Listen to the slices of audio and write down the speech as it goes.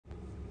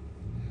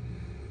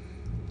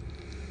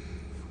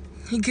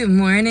Good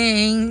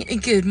morning.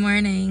 Good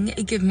morning.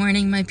 Good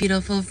morning, my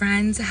beautiful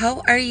friends.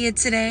 How are you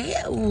today?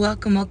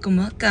 Welcome, welcome,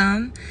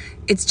 welcome.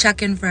 It's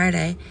Check-in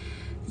Friday.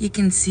 You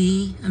can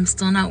see I'm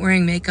still not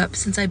wearing makeup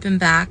since I've been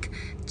back.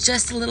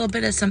 Just a little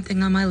bit of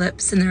something on my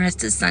lips and the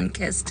rest is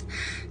sun-kissed.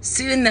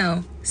 Soon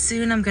though,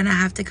 soon I'm gonna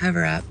have to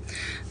cover up.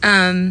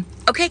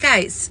 Okay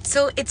guys,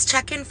 so it's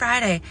Check-in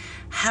Friday.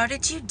 How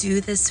did you do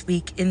this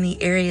week in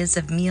the areas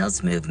of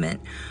meals,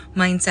 movement,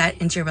 mindset,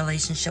 and your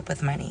relationship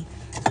with money?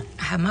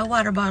 I have my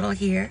water bottle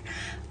here.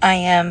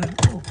 And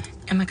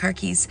my car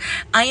keys.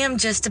 I am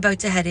just about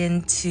to head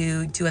in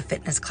to do a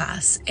fitness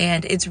class,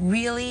 and it's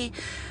really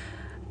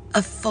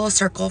a full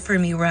circle for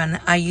me run.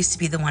 I used to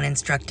be the one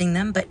instructing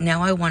them, but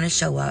now I want to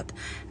show up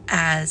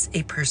as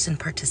a person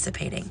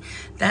participating.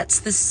 That's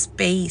the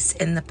space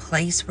and the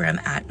place where I'm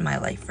at in my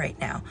life right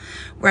now,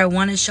 where I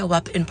want to show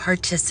up and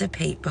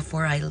participate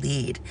before I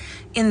lead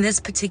in this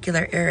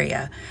particular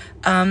area.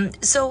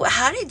 So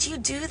how did you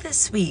do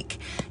this week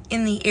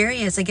in the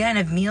areas, again,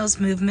 of meals,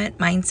 movement,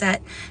 mindset,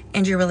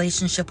 and your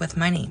relationship with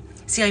money?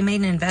 See, I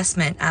made an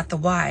investment at the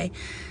Y.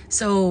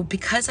 So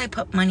because I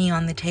put money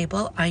on the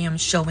table, I am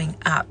showing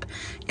up.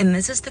 And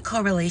this is the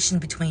correlation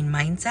between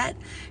mindset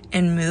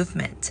and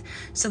movement.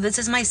 So this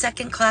is my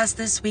second class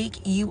this week.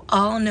 You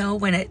all know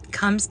when it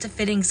comes to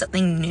fitting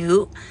something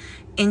new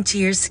into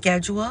your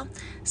schedule,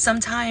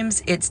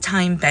 sometimes it's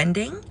time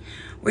bending,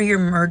 where you're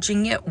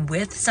merging it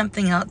with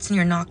something else and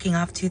you're knocking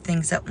off two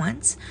things at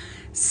once.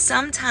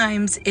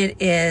 Sometimes it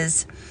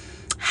is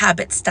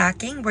habit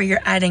stacking, where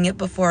you're adding it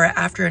before or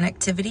after an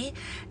activity.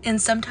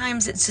 And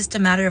sometimes it's just a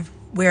matter of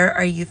where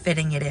are you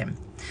fitting it in.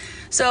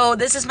 So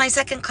this is my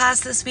second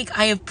class this week.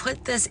 I have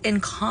put this in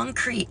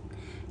concrete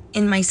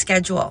in my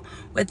schedule.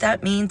 What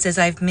that means is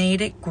I've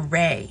made it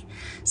gray.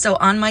 So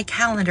on my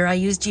calendar, I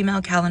use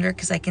Gmail calendar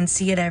because I can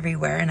see it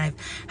everywhere. And I've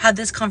had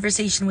this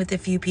conversation with a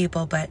few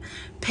people, but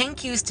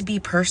pink used to be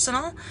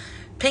personal.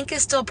 Pink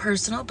is still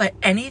personal, but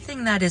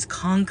anything that is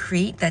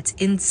concrete, that's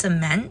in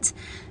cement,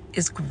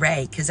 is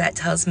gray, because that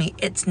tells me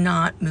it's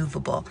not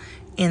movable.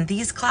 And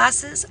these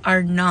classes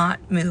are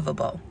not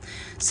movable.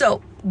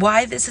 So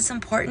why this is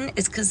important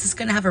is because it's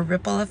going to have a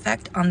ripple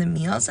effect on the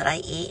meals that I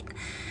eat.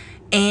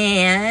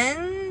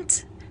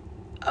 And,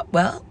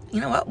 well, you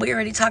know what? We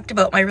already talked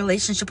about my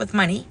relationship with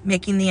money,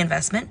 making the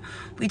investment.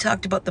 We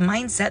talked about the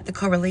mindset, the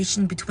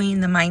correlation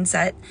between the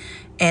mindset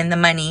and the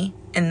money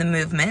and the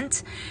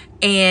movement,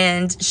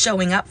 and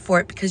showing up for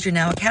it because you're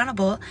now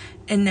accountable.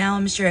 And now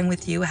I'm sharing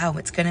with you how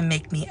it's going to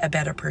make me a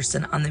better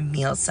person on the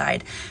meal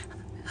side,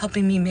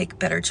 helping me make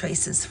better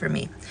choices for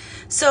me.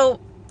 So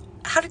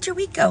how did your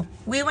week go?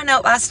 We went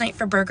out last night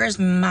for burgers.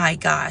 My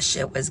gosh,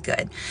 it was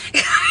good.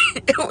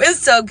 It was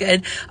so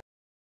good.